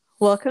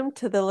Welcome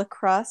to the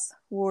Lacrosse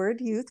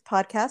Ward Youth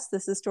Podcast.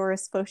 This is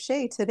Doris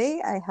Fauché.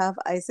 Today I have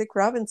Isaac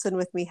Robinson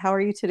with me. How are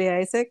you today,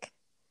 Isaac?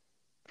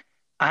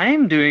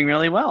 I'm doing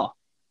really well.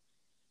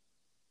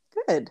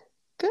 Good,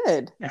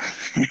 good.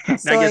 I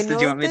So I guess,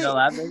 did you know want me to that,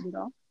 elaborate at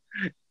all?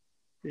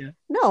 Yeah.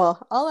 no,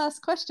 I'll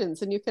ask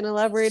questions and you can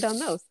elaborate on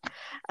those.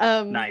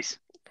 Um, Nice.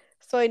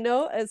 so I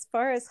know as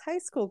far as high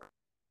school,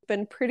 you've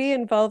been pretty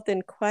involved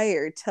in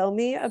choir. Tell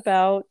me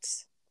about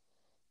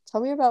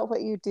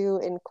what you do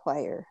in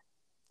choir.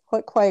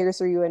 What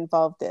choirs are you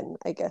involved in,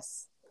 I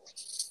guess?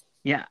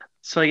 Yeah.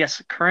 So I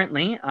guess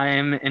currently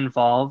I'm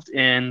involved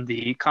in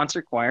the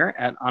concert choir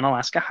at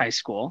Onalaska High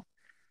School,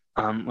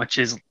 which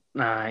is,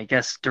 I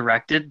guess,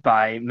 directed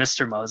by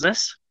Mr.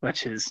 Moses,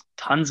 which is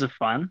tons of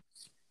fun.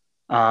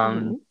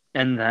 Hmm.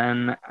 And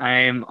then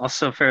I'm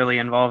also fairly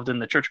involved in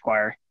the church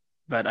choir,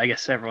 but I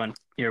guess everyone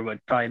here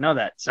would probably know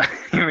that. So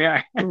here we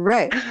are.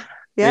 Right.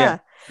 Yeah.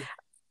 Yeah.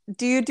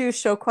 Do you do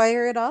show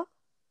choir at all?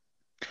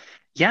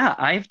 Yeah,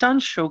 I've done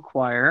show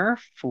choir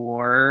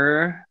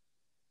for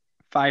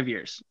 5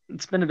 years.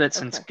 It's been a bit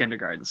since Okay.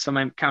 kindergarten, so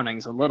my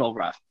counting's a little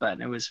rough,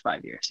 but it was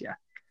 5 years. Yeah.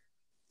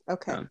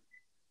 Okay. Um,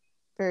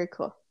 Very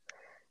cool.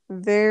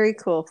 Very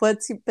cool.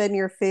 What's been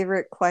your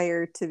favorite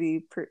choir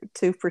to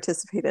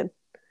participate in?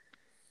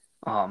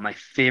 oh, my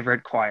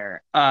favorite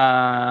choir.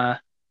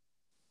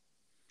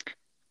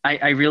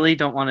 I really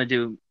don't want to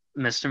do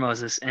Mr.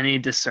 Moses any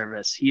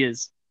disservice. He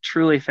is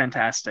truly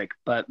fantastic,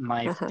 but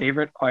my Uh-huh.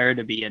 favorite choir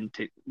to be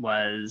into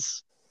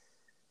was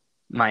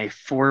my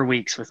 4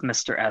 weeks with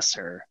Mr.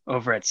 Esser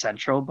over at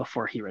Central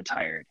before he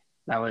retired.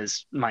 That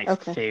was my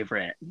Okay.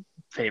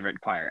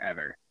 favorite choir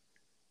ever.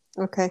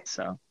 Okay.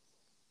 So,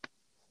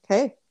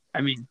 Okay.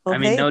 I mean, no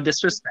Okay.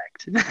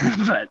 disrespect,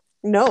 but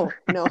No,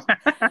 no.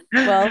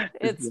 Well,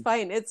 it's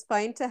fine. It's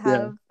fine to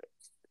yeah,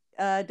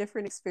 have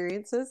different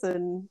experiences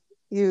and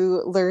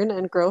you learn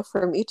and grow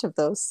from each of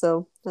those.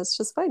 So that's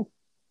just fine.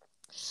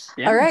 All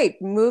yeah,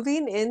 right.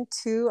 Moving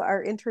into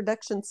our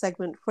introduction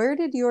segment. Where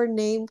did your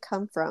name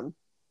come from?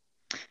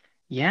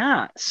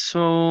 yeah.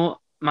 So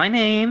my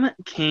name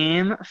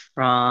came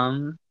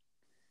from,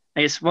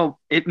 I guess, well,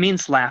 it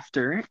means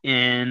laughter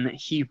in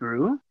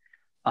Hebrew.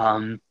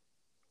 Um,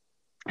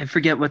 I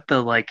forget what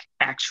the like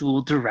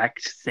actual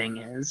direct thing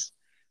is,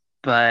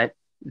 but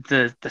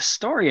the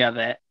story of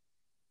it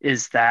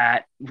is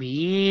that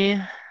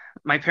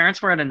my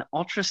parents were at an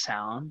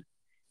ultrasound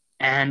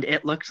and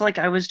it looked like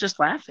I was just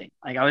laughing.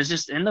 Like I was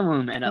just in the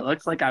womb and it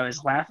looked like I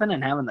was laughing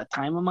and having the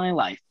time of my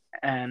life.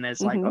 And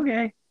it's like, Mm-hmm.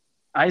 okay,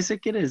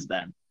 Isaac it is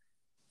then.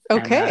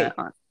 And Okay.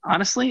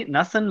 honestly,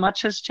 nothing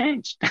much has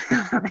changed.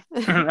 I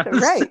was still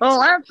Right.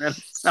 laughing.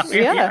 So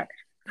here we Yeah. are.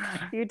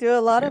 You do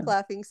a lot Yeah. of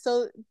laughing.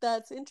 So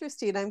that's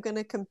interesting. I'm going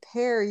to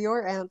compare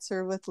your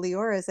answer with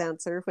Leora's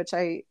answer, which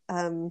I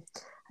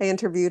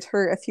interviewed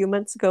her a few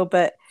months ago,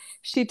 but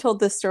she told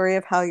the story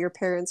of how your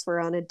parents were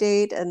on a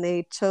date and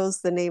they chose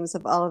the names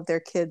of all of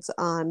their kids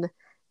on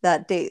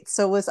that date.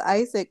 So was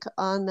Isaac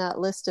on that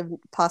list of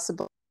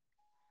possible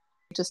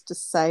just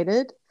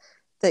decided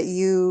that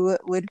you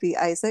would be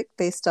Isaac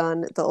based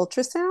on the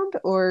ultrasound,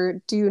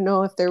 or do you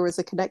know if there was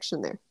a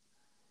connection there?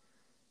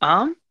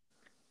 Um,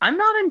 I'm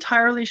not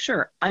entirely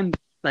sure. I'm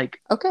like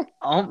Okay.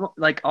 all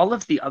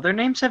of the other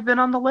names have been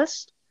on the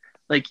list,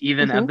 like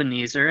even Mm-hmm.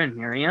 Ebenezer and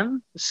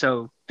Miriam.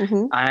 So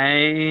Mm-hmm.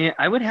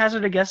 I would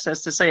hazard a guess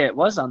as to say it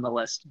was on the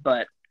list,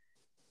 but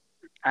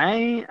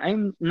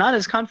I'm not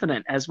as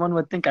confident as one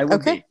would think I would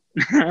Okay. be.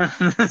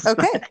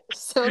 Okay.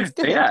 Sounds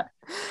good. Yeah,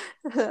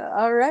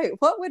 All right.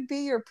 What would be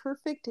your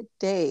perfect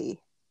day?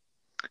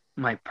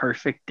 my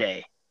perfect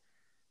day.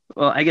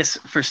 Well, I guess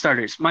for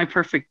starters, my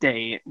perfect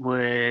day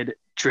would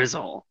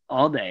drizzle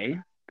all day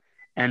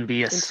and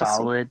be a Interesting.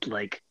 solid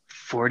like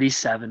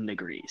 47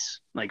 degrees,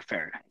 like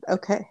Fahrenheit.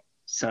 Okay.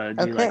 So it'd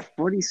be like Okay.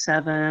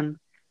 47,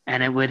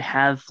 and it would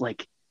have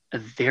like a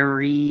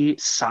very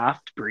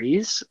soft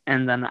breeze.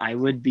 And then I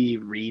would be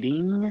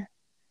reading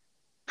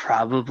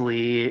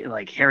probably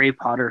like Harry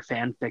Potter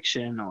fan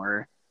fiction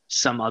or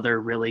some other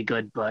really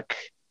good book.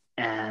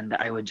 And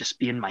I would just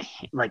be in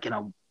like in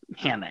a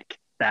hammock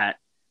that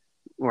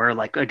or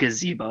like a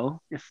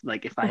gazebo. If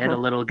I had a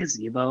Uh-huh. little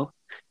gazebo,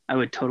 I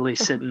would totally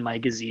sit in my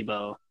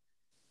gazebo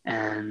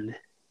and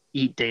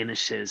eat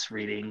danishes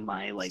reading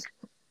my like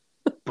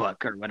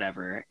book or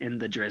whatever in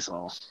the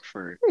drizzle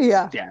for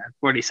Yeah.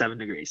 47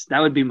 degrees. That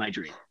would be my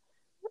dream.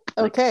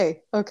 Like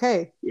Okay.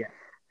 Okay. yeah.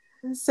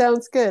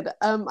 Sounds good.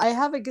 I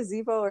have a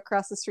gazebo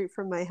across the street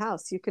from my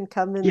house. You can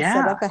come and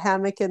set Yeah. up a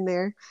hammock in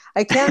there.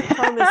 I can't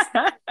promise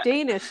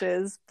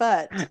Danishes,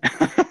 but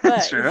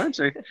Sure,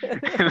 sure.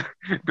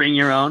 Bring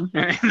your own.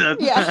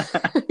 yeah,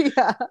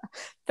 yeah.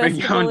 Bring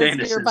your Festival own is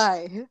danishes.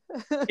 nearby.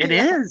 It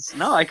Yeah, is.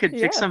 No, I could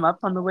fix yeah. them up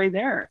on the way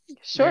there.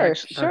 Sure, They're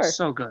sure.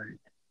 so good.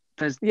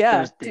 Yeah.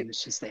 Those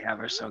danishes they have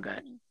are so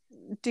good.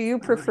 Do you I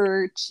like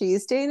prefer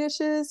cheese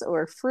Danishes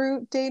or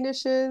fruit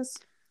Danishes?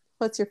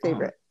 What's your um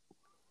favorite?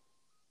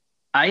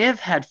 I have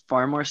had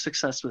far more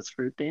success with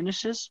fruit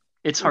danishes.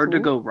 It's hard to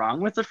Mm-hmm. go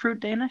wrong with a fruit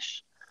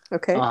danish.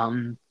 Okay.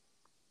 Um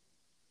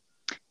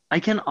I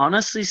can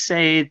honestly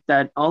say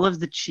that all of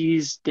the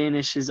cheese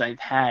Danishes I've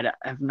had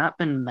have not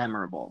been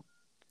memorable.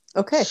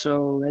 Okay.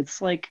 So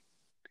it's like,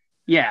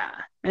 yeah,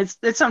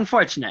 it's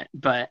unfortunate,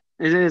 but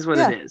it is what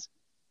it Yeah. is.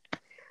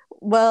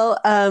 Well,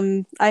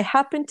 I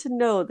happen to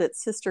know that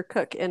Sister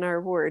Cook in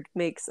our ward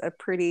makes a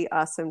pretty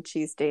awesome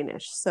cheese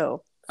Danish.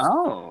 So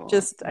Oh,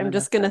 just I'm I'm gonna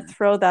just have gonna to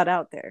throw that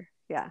out there.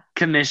 Yeah.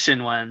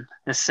 commission one,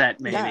 a set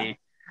Yeah. maybe.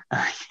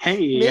 Hey,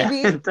 yeah,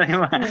 Maybe tell you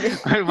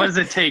what does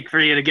it take for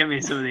you to get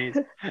me some of these?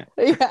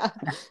 yeah.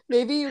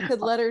 Maybe you could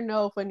let her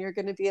know when you're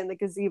gonna be in the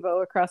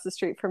gazebo across the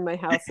street from my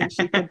house and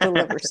she could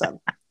deliver some.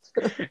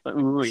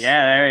 Ooh,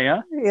 yeah, there you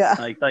go. Yeah.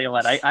 Like, tell you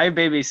what, I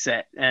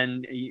babysit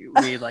and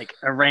we like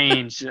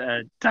arrange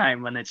a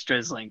time when it's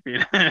drizzling for you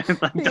to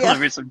like Yeah.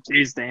 deliver some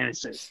cheese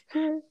Danishes.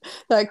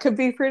 That could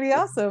be pretty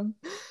awesome.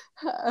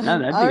 No,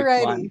 that'd All be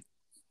righty.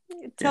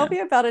 fun. Tell Yeah. me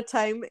about a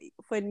time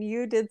when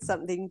you did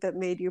something that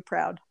made you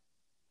proud.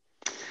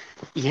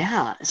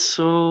 Yeah.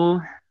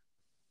 So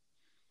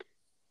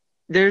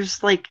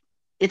there's like,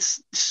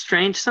 it's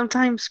strange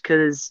sometimes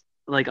because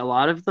like a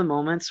lot of the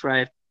moments where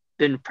I've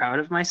been proud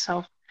of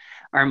myself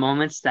are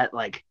moments that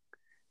like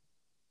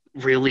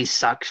really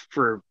sucked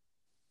for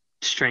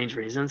strange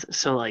reasons.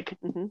 So like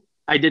Hmm.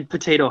 I did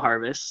potato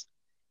harvest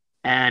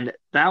and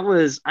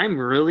I'm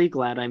really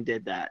glad I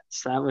did that.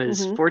 So that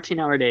was Hmm.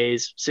 14-hour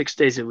days, 6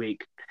 days a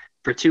week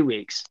for 2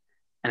 weeks.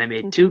 And I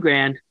made Hmm. 2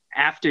 grand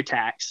after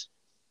tax.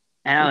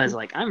 And I was Hmm.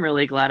 like, I'm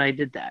really glad I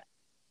did that.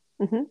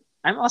 Hmm.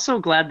 I'm also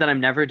glad that I'm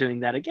never doing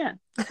that again.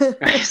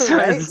 Right. So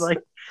Right. it's like,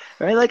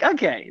 right, like,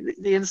 okay,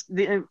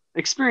 the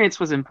experience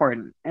was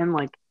important. And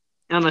like,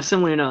 on a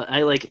similar note,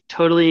 I like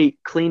totally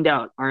cleaned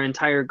out our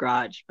entire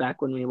garage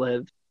back when we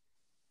lived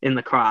in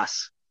the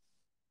cross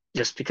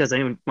just because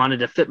I wanted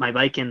to fit my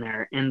bike in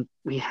there. And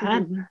we Hmm.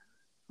 had,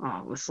 oh,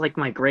 it was like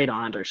my great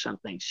aunt or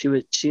something.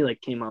 She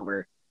like came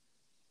over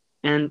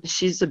and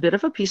she's a bit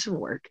of a piece of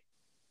work.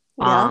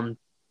 Yeah. Um,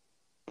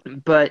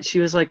 but she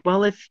was like,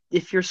 well,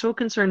 if you're so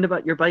concerned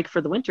about your bike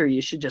for the winter,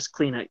 you should just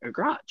clean out your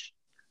garage.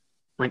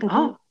 I'm like, Hmm.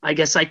 oh, I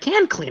guess I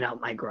can clean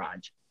out my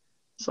garage.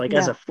 So like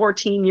as Yeah. a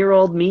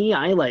 14-year-old me,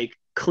 I like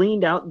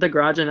cleaned out the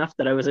garage enough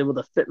that I was able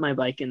to fit my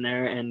bike in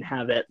there and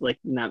have it like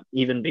not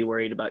even be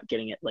worried about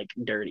getting it like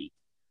dirty.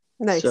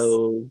 Nice.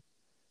 So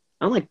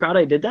I'm like proud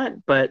I did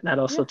that, but that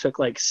also Yeah. took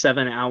like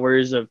 7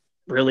 hours of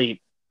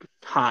really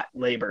hot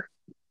labor.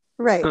 It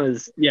Right.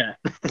 was, yeah.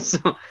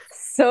 So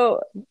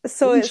So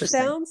so it interesting.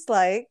 sounds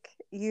like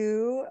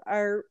you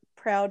are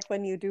proud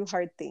when you do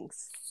hard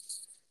things.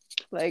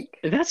 Like,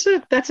 That's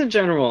a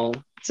general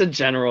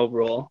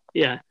rule.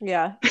 Yeah.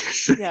 yeah.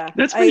 Yeah.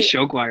 That's my I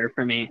show choir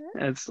for me.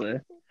 That's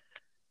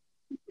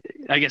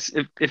I guess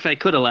if I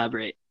could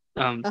elaborate,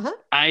 uh-huh.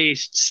 I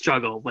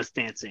struggle with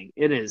dancing.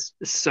 It is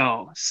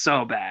so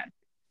bad.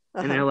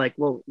 And Uh-huh. they're like,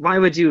 well, why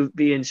would you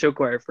be in show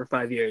choir for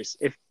 5 years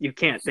if you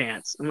can't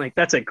dance? I'm like,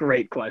 that's a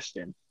great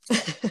question.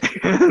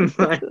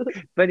 but,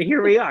 but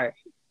here we are.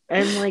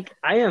 And like,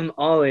 I am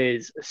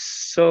always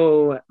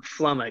so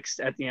flummoxed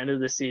at the end of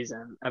the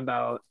season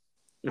about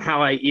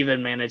how I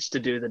even managed to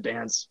do the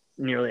dance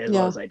nearly as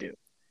well Yeah. as I do.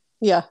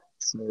 Yeah.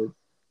 So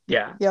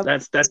yeah, Yep.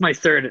 that's my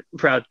third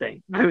proud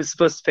thing. I was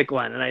supposed to pick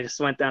one and I just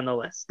went down the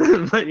list.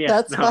 But yeah,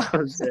 That's no, fine. that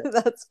was it.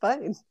 That's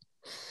fine.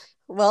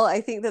 Well,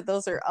 I think that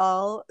those are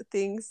all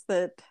things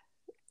that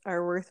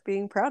are worth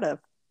being proud of.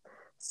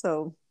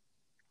 So,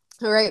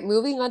 all right,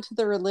 moving on to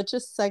the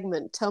religious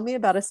segment. Tell me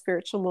about a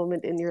spiritual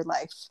moment in your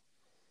life.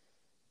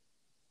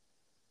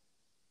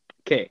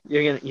 Okay,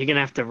 you're gonna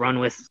have to run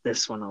with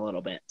this one a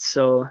little bit.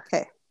 So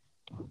Okay.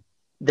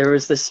 there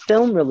was this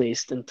film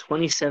released in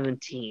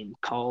 2017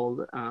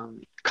 called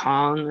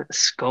Kong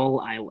Skull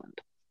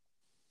Island.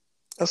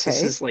 So this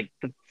Okay. is like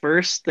the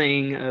first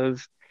thing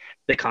of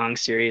the Kong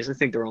series. I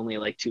think there were only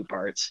like 2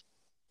 parts.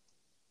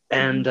 Hmm.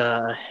 And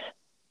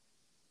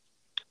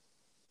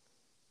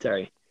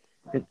sorry,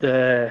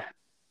 the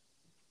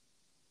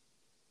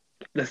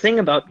the thing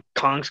about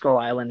Kong Skull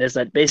Island is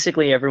that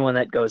basically everyone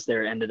that goes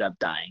there ended up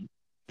dying.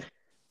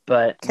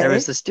 But there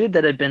was Okay. this dude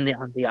that had been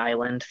on the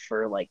island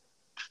for like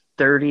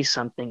 30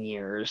 something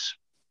years,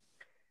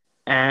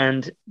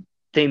 and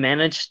they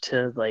managed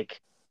to like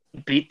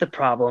beat the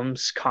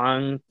problems.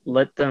 Kong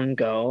let them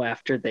go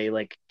after they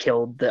like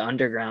killed the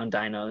underground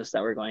dinos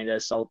that were going to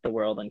assault the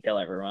world and kill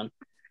everyone.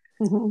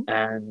 Hmm.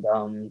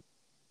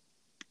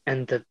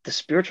 And the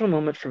spiritual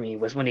moment for me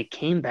was when he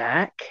came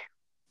back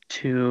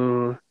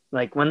to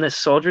like when the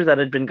soldier that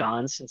had been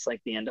gone since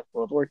like the end of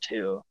World War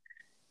II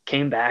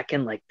came back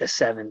in like the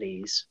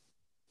 70s,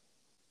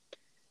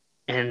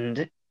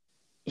 and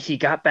he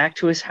got back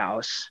to his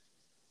house,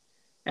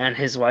 and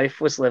his wife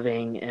was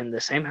living in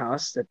the same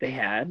house that they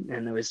had,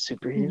 and it was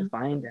super easy to Hmm.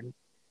 find. And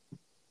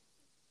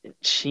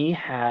she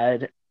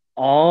had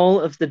all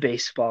of the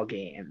baseball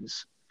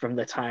games from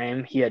the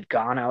time he had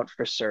gone out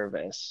for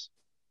service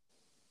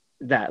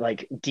that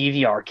like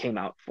DVR came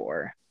out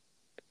for.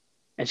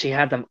 And she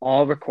had them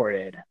all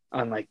recorded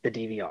on like the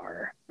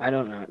DVR. I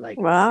don't know, like,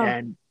 Wow.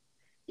 and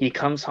he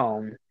comes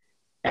home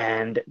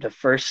and the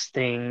first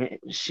thing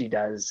she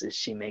does is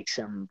she makes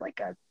him like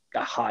a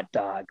a hot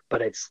dog,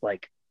 but it's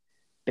like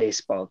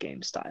baseball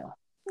game style.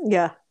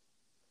 Yeah.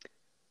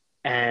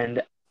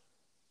 And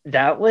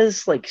that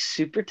was like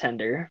super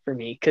tender for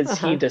me because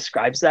he Uh-huh.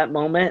 describes that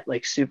moment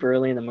like super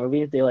early in the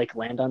movie. They like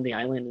land on the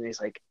island and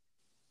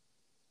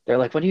they're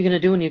like, "What are you gonna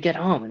do when you get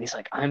home?" And he's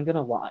like, "I'm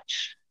gonna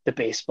watch the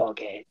baseball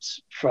games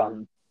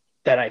from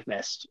that I've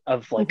missed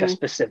of like a Mm-hmm.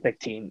 specific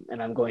team,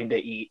 and I'm going to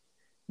eat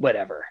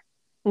whatever."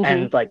 Mm-hmm.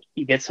 And like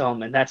he gets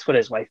home, and that's what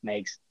his wife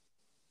makes.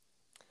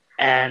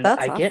 And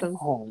That's I get awesome.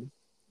 home,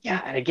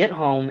 yeah, and I get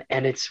home,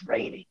 and it's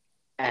raining,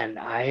 and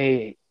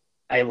I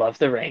love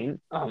the rain.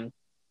 I'm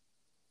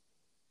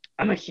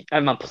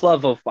a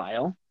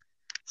Plovophile,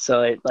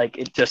 so it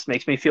just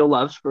makes me feel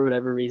loved for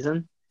whatever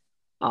reason.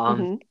 Um,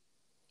 Mm-hmm.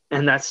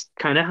 And that's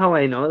kind of how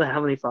I know that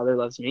Heavenly Father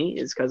loves me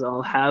is because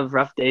I'll have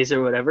rough days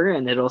or whatever,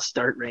 and it'll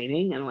start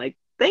raining, and I'm like,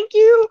 "Thank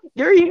you,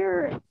 you're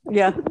here."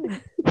 Yeah.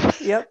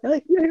 Yep.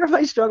 Like you're here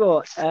my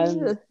struggle,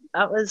 and Yeah.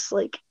 that was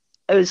like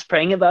I was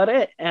praying about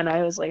it, and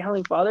I was like,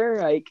 "Heavenly Father,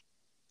 like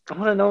I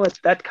want to know what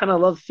that kind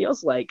of love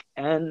feels like,"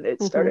 and it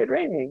Mm-hmm. started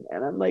raining,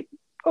 and I'm like,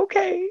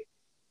 "Okay,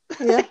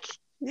 Yeah. like,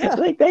 Yeah.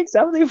 like thanks,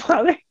 Heavenly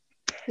Father."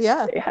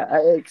 Yeah.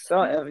 Yeah,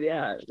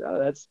 yeah,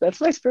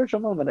 that's my spiritual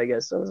moment, I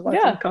guess. I was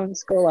watching Yeah. Kong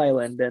Skull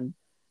Island, and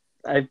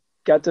I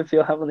got to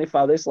feel Heavenly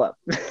Father's love.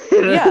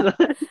 Yeah.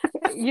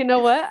 You know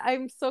what?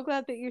 I'm so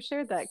glad that you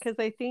shared that because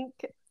I think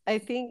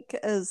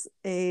as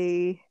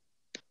a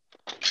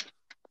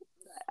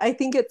I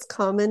think it's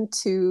common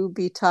to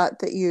be taught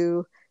that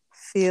you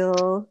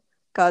feel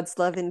God's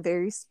love in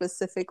very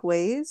specific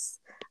ways,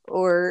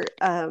 or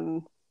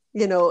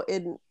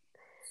in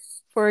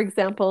for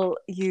example,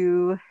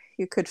 you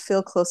could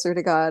feel closer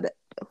to God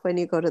when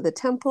you go to the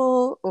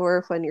temple,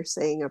 or when you're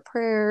saying a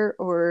prayer,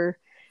 or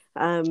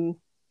um,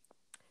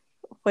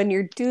 when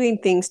you're doing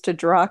things to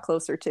draw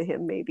closer to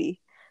Him, maybe.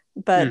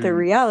 But the Mm,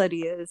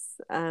 reality is,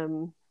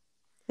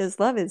 His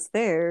love is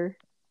there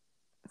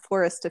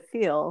for us to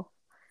feel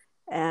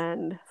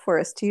and for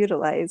us to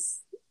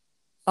utilize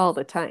all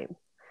the time.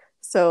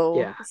 So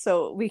yeah.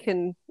 we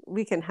can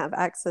have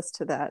access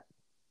to that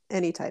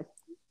anytime.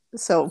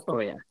 So, Oh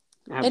yeah.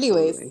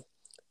 anyways, Absolutely.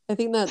 I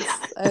think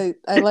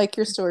I like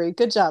your story.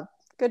 Good job.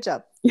 Good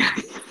job. Yeah.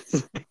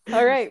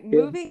 All right, Yeah.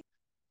 moving to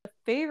the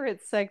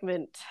favorite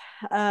segment.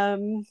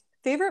 Um,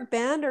 Favorite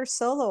band or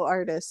solo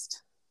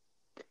artist?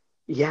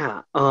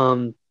 Yeah.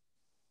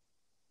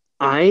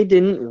 I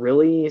didn't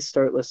really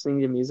start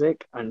listening to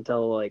music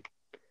until like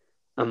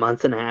a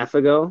month and a half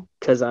ago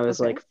because I was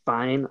Okay. like,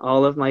 fine,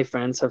 all of my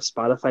friends have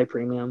Spotify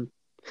Premium.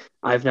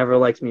 I've never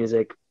liked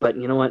music, but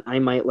you know what? I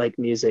might like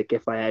music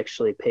if I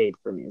actually paid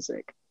for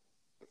music.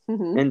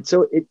 Mm-hmm. And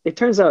so it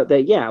turns out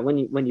that yeah, when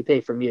you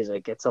pay for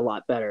music, it's a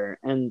lot better.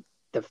 And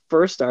the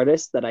first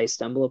artist that I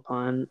stumble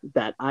upon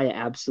that I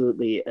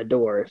absolutely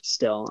adore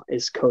still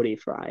is Cody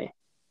Fry.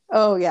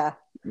 Oh yeah,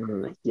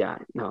 Yeah,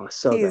 no,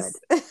 so good. he's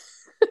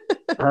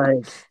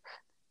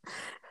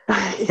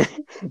I,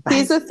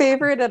 he's I, a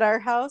favorite at our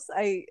house.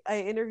 I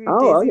interviewed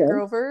oh, Daisy okay.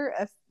 Grover.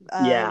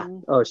 Yeah.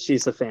 Oh,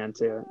 she's a fan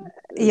too.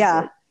 It's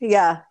Yeah, like,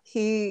 yeah.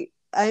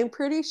 I'm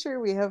pretty sure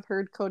we have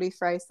heard Cody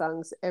Fry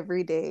songs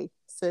every day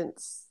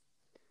since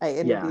I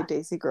yeah, interviewed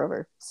Daisy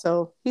Grover.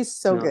 So he's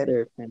so no, good.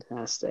 they're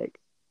fantastic.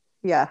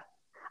 Yeah.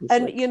 It's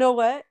And like, you know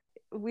what?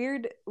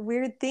 Weird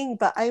thing,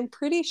 but I'm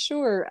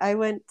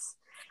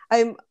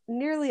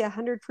nearly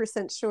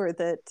 100% sure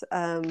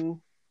that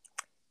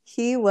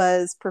he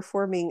was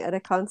performing at a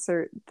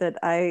concert that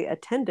I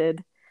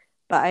attended,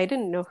 but I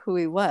didn't know who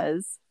he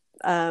was.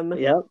 Um,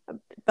 yep,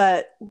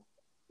 but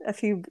a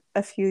few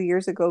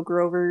years ago,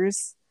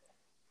 Grover's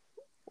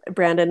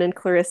Brandon and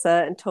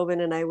Clarissa and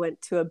Tobin and I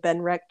went to a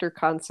Ben Rector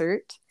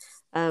concert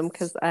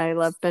because I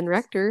love Ben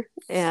Rector,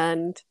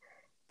 and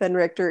Ben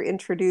Rector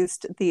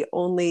introduced the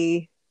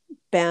only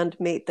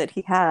bandmate that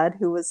he had,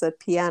 who was a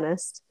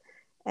pianist,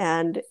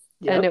 and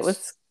yep, it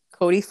was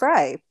Cody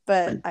Fry.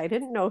 But I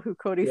didn't know who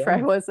Cody Fry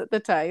yeah, was at the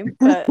time.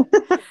 But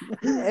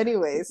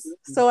anyways,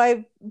 so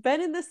I've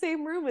been in the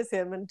same room as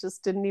him and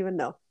just didn't even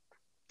know.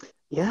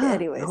 yeah. No,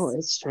 Anyways,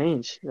 it's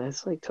strange.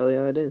 That's like totally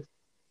how it is.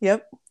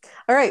 yep.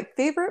 All right,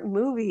 favorite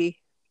movie.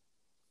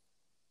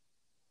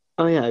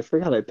 Oh yeah, I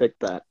forgot I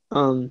picked that.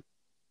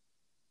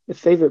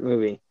 Favorite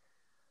movie.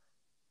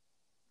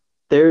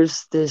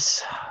 There's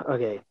this.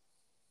 Okay,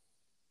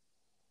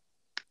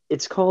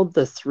 it's called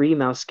The Three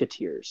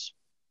Musketeers.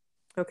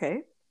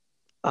 Okay.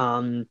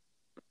 Um,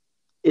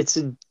 it's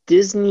a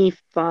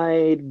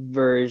Disney-fied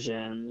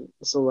version.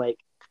 So like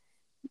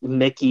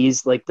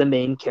Mickey's like the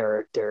main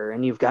character,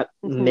 and you've got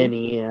Mm-hmm.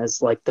 Minnie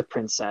as like the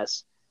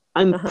princess.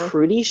 I'm Uh-huh.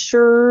 pretty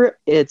sure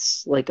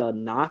it's like a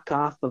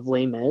knockoff of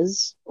Les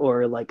Mis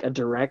or like a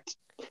direct.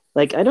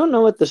 Like I don't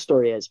know what the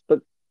story is, but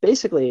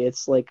basically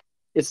it's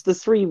the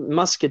Three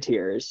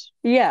Musketeers,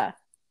 Yeah.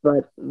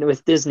 but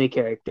with Disney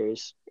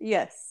characters.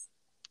 Yes.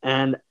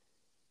 And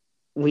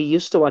we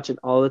used to watch it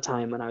all the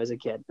time when I was a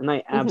kid, and I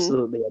Mm-hmm.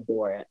 absolutely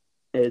adore it.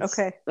 It's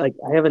Okay. like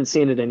I haven't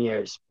seen it in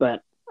years,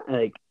 but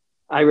like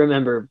I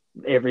remember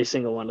every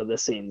single one of the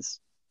scenes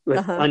with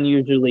Uh-huh.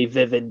 unusually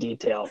vivid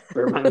detail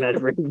for my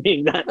memory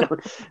being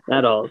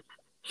that old.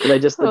 but I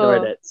just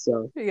adored Oh, it.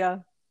 So, yeah.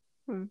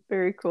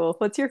 Very cool.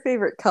 What's your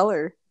favorite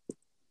color?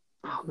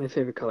 oh, my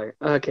favorite color.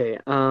 Okay,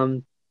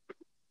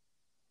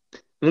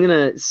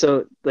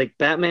 so like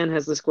Batman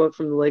has this quote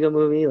from the Lego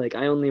movie, like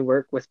I only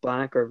work with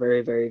black or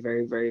very, very,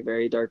 very, very,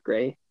 very dark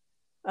gray.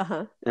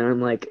 Uh-huh. And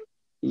I'm like,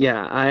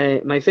 yeah,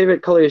 I my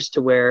favorite colors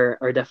to wear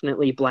are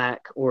definitely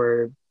black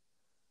or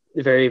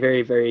very,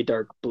 very, very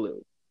dark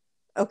blue.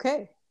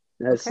 Okay.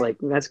 Okay.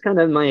 That's kind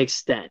of my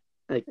extent.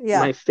 Like Yeah.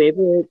 my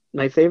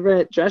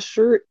favorite dress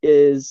shirt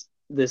is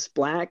this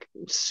black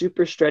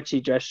super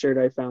stretchy dress shirt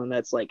I found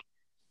that's like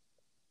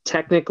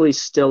technically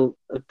still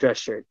a dress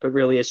shirt, but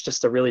really it's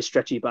just a really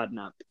stretchy button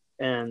up.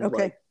 And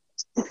like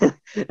Okay.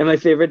 and my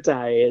favorite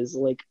tie is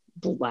like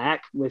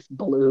black with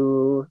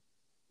blue.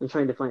 I'm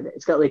trying to find it.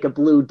 It's got like a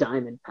blue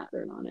diamond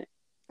pattern on it.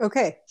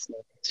 Okay. So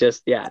it's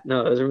just yeah,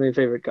 no, those are my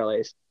favorite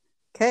colors.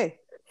 Okay.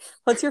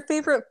 What's your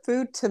favorite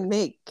food to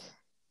make?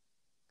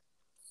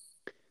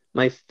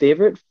 My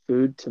favorite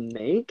food to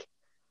make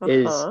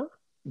is Uh-huh.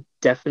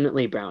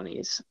 definitely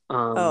brownies.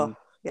 Oh,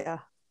 yeah.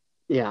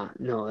 Yeah,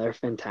 no, they're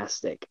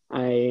fantastic.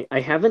 I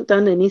haven't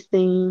done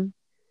anything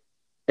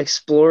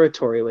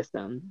exploratory with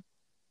them,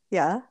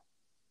 Yeah.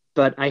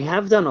 but I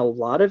have done a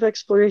lot of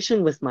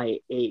exploration with my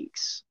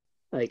eggs.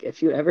 Like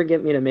if you ever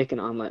get me to make an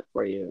omelet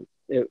for you,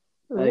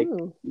 like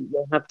Ooh.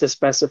 you'll have to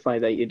specify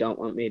that you don't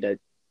want me to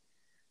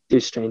do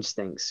strange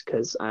things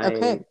because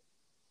Okay.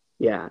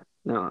 yeah,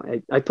 no,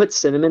 I put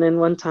cinnamon in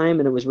one time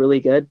and it was really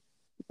good.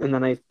 And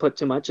then I put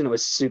too much and it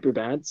was super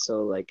bad.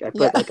 So like I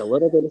put Yeah. like a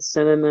little bit of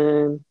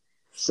cinnamon,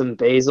 some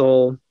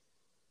basil,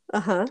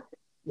 Uh-huh.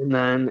 and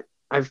then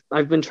I've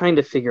been trying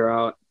to figure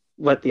out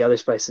what the other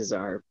spices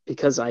are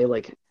because I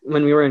like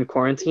when we were in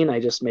quarantine, I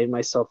just made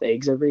myself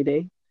eggs every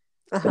day,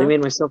 but I Uh-huh.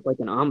 made myself like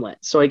an omelet.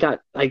 So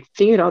I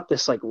figured out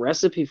this like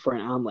recipe for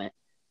an omelet,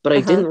 but I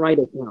Uh-huh. didn't write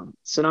it down.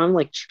 So now I'm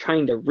like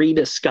trying to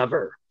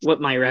rediscover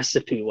what my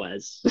recipe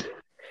was.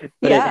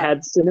 But it Yeah.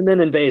 had cinnamon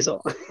and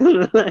basil,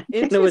 and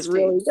it was Interesting.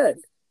 really good.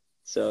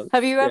 So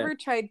Have you yeah, ever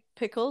tried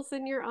pickles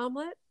in your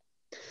omelet?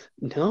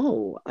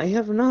 no, I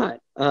have not.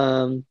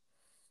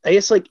 I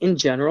guess like in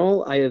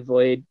general, I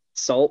avoid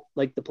salt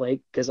like the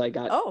plague because I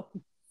got Oh,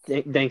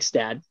 thanks,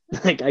 Dad.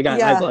 Like I got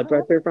high yeah. blood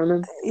pressure from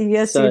him,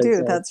 Yes, so you it's do.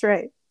 like That's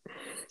right.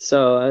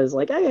 so I was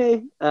like,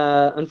 okay.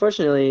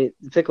 Unfortunately,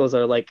 pickles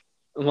are like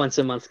a once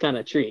a month kind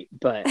of treat,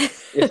 but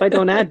if I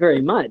don't add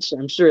very much,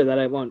 I'm sure that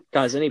I won't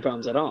cause any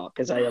problems at all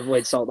because I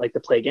avoid salt like the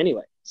plague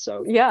anyway.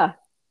 So Yeah.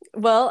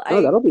 Well, oh,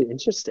 I that'll be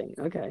interesting.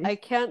 Okay, I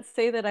can't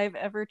say that I've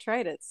ever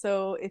tried it.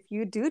 So if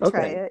you do try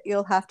okay, it,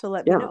 you'll have to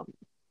let me yeah, know.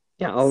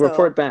 yeah. I'll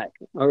report So back.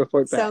 I'll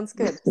report back. sounds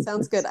good.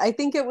 Sounds good. I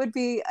think it would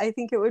be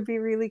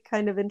really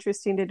kind of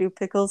interesting to do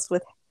pickles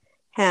with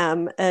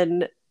ham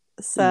and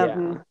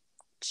Yeah.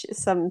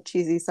 some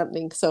cheesy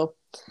something. So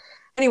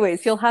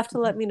anyways, you'll have to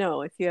let me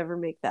know if you ever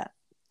make that.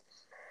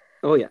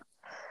 Oh yeah.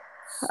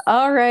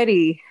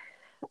 Alrighty.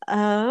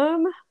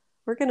 Um,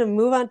 we're gonna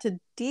move on to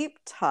deep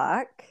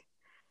talk.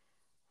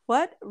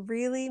 What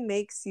really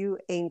makes you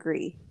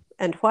angry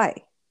and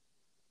why?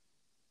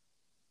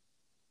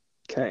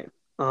 Okay.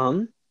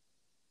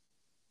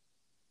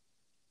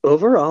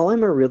 Overall,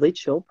 I'm a really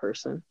chill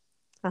person.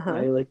 Uh-huh.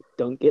 I like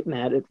don't get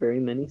mad at very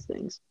many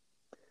things,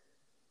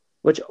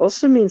 which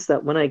also means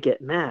that when I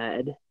get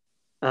mad,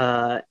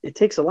 it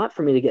takes a lot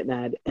for me to get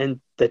mad.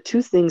 And the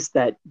two things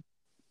that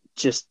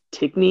just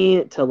take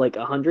me to like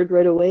 100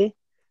 right away,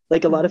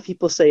 like a lot Mm-hmm. of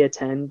people say a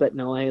 10, but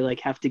no, I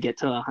like have to get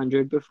to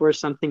 100 before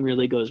something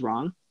really goes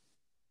wrong.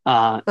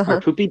 Are Uh-huh.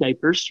 poopy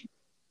diapers.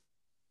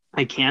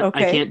 I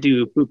Okay. can't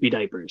do poopy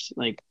diapers.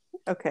 Like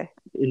Okay.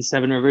 in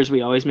Seven Rivers,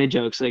 we always made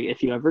jokes like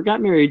if you ever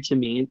got married to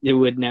me, you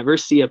would never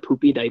see a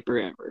poopy diaper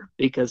ever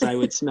because I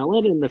would smell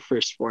it in the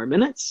first 4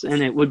 minutes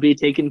and it would be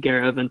taken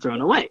care of and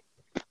thrown away.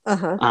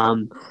 Uh-huh.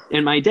 Um,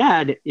 and my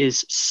dad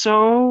is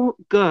so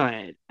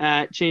good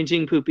at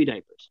changing poopy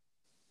diapers,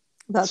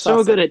 That's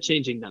so good awesome. at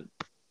changing them.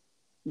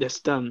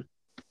 Just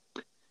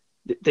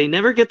they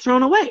never get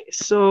thrown away.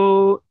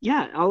 So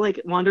yeah, I'll like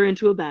wander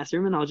into a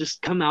bathroom and I'll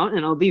just come out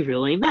and I'll be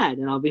really mad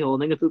and I'll be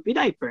holding a poopy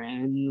diaper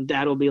and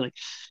dad will be like,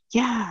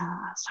 "Yeah,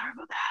 sorry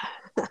about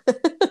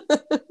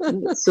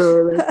that."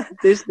 So like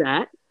there's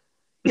that.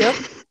 Yep.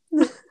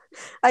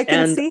 I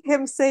can And see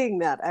him saying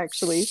that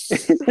actually.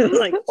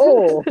 like,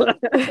 oh.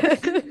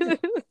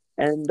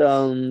 And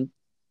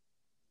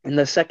and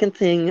the second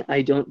thing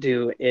I don't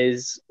do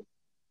is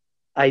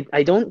I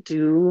don't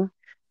do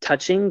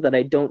touching that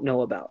I don't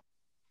know about.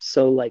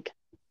 So like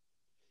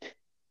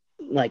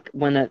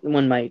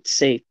when my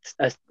say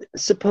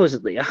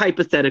supposedly a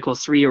hypothetical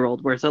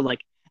 3-year-old were to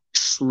like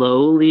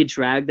slowly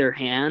drag their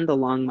hand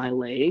along my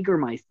leg or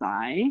my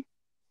thigh,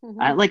 Hmm.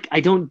 I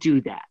don't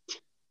do that.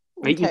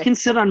 Right? You Okay. can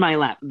sit on my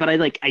lap, but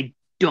I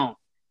don't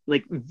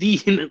like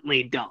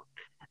vehemently don't.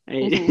 Hmm.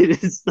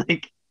 It's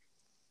like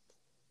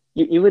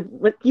you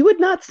would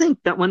not think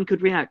that one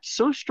could react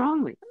so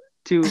strongly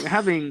to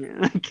having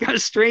like a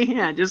stray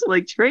hand just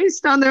like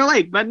traced on their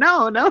leg, but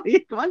no,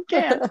 one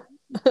can't.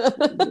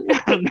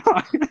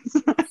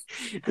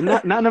 No,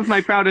 none of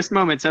my proudest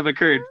moments have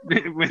occurred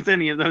with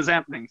any of those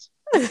happenings.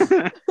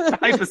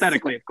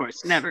 Hypothetically, of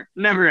course. Never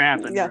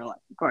happened in Yeah. real life,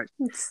 of course.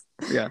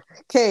 Yeah.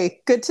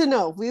 Okay, good to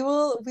know. We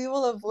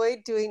will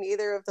avoid doing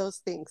either of those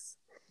things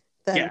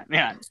then. Yeah,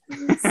 yeah.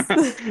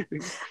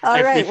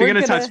 All right, If you're we're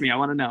gonna gonna touch me, I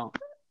want to know.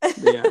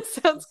 Yeah.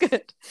 sounds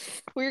good.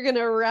 We're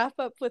gonna wrap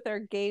up with our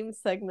game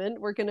segment.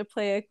 We're gonna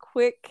play a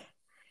quick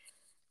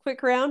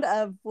round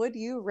of would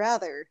you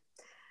rather.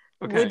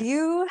 Would Okay.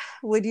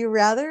 you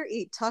rather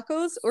eat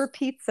tacos or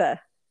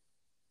pizza?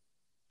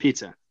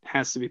 Pizza.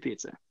 Has to be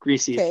pizza.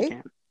 Greasy if you Okay.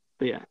 can.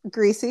 But yeah.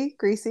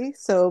 Greasy.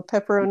 So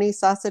pepperoni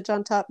sausage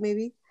on top,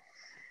 maybe.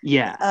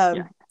 Yeah.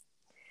 Yeah. Um,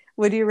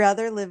 would you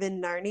rather live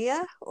in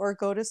Narnia or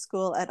go to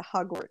school at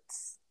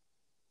Hogwarts?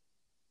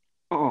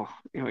 Oh,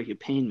 you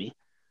pain me.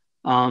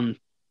 Um,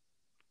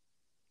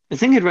 I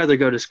think I'd rather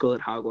go to school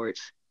at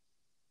Hogwarts.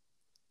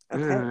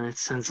 Okay. It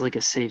sounds like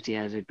a safety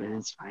hazard, but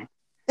it's fine.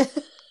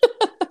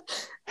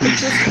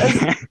 Just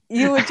as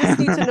you would just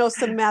need to know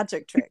some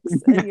magic tricks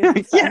and you'd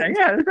be Yeah, fine.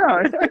 yeah,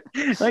 no.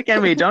 Like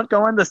Emmy, don't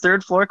go on the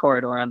third floor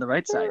corridor on the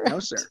right side. No,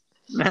 Right. sir.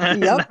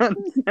 Yep.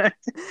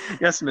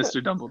 Yes,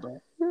 Mr. Dumbledore.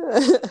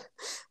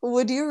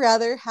 Would you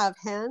rather have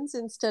hands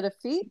instead of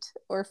feet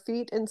or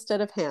feet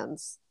instead of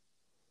hands?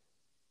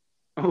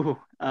 Oh,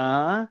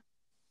 oh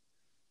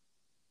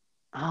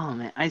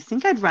man, I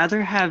think I'd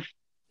rather have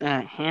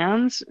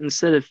hands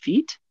instead of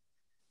feet.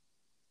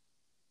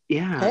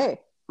 Yeah. Okay.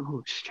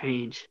 Oh,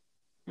 strange.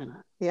 Yeah.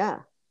 Yeah.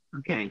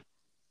 Okay.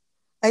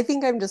 I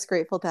think I'm just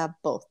grateful to have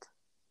both.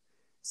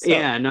 So,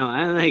 Yeah, no,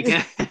 I like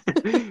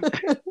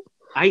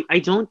I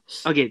don't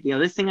okay, the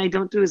other thing I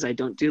don't do is I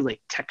don't do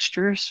like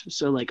textures.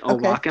 So like I'll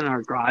okay. walk in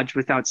our garage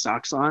without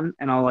socks on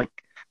and I'll like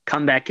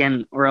come back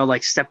in or I'll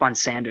like step on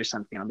sand or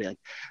something. I'll be like,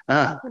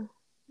 oh,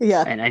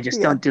 Yeah. and I just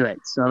Yeah. don't do it.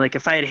 So like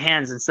if I had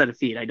hands instead of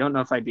feet, I don't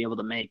know if I'd be able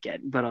to make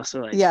it, but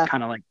also like Yeah.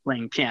 kind of like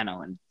playing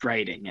piano and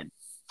writing and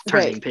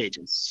Right. turning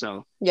pages.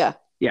 So Yeah.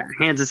 yeah,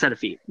 hands instead of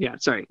feet. Yeah,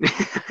 sorry.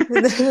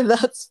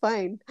 That's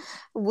fine.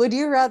 Would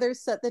you rather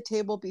set the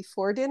table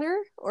before dinner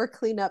or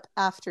clean up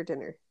after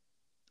dinner?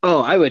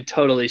 Oh, I would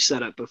totally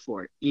set up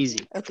before.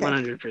 Easy. Okay.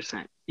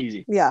 100%.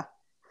 Easy. Yeah.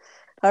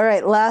 All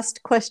right.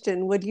 Last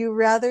question. Would you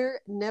rather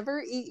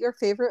never eat your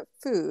favorite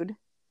food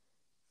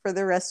for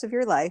the rest of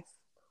your life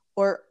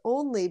or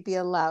only be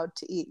allowed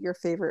to eat your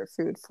favorite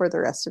food for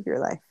the rest of your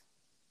life?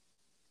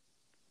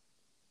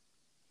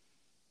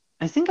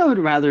 I think I would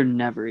rather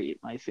never eat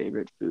my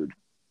favorite food.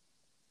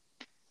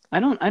 I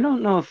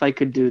don't know if I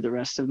could do the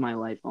rest of my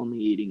life only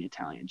eating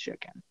Italian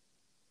chicken.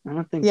 I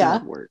don't think that Yeah.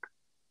 would work.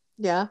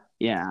 Yeah.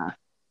 Yeah.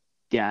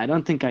 Yeah, I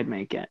don't think I'd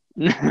make it.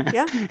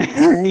 Yeah.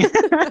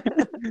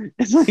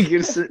 It's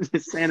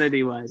like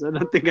sanity wise. I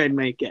don't think I'd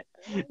make it.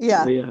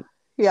 Yeah. But yeah.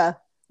 Yeah.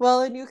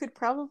 Well, and you could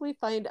probably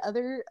find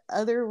other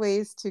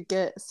ways to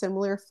get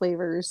similar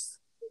flavors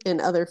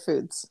in other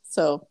foods.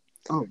 So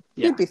Oh,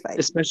 you'd yeah. be fine.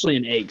 Especially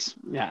in eggs.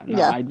 Yeah, no,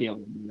 Yeah. I'd be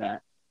able to do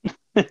that.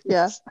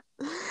 Yeah.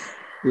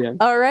 Yeah.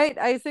 All right,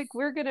 Isaac,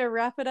 we're going to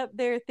wrap it up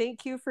there.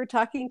 Thank you for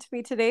talking to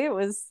me today. It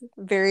was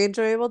very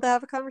enjoyable to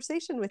have a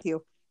conversation with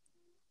you.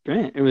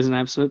 Great. It was an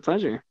absolute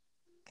pleasure.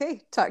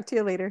 Okay, talk to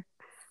you later.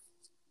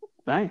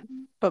 Bye.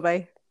 Bye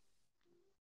bye.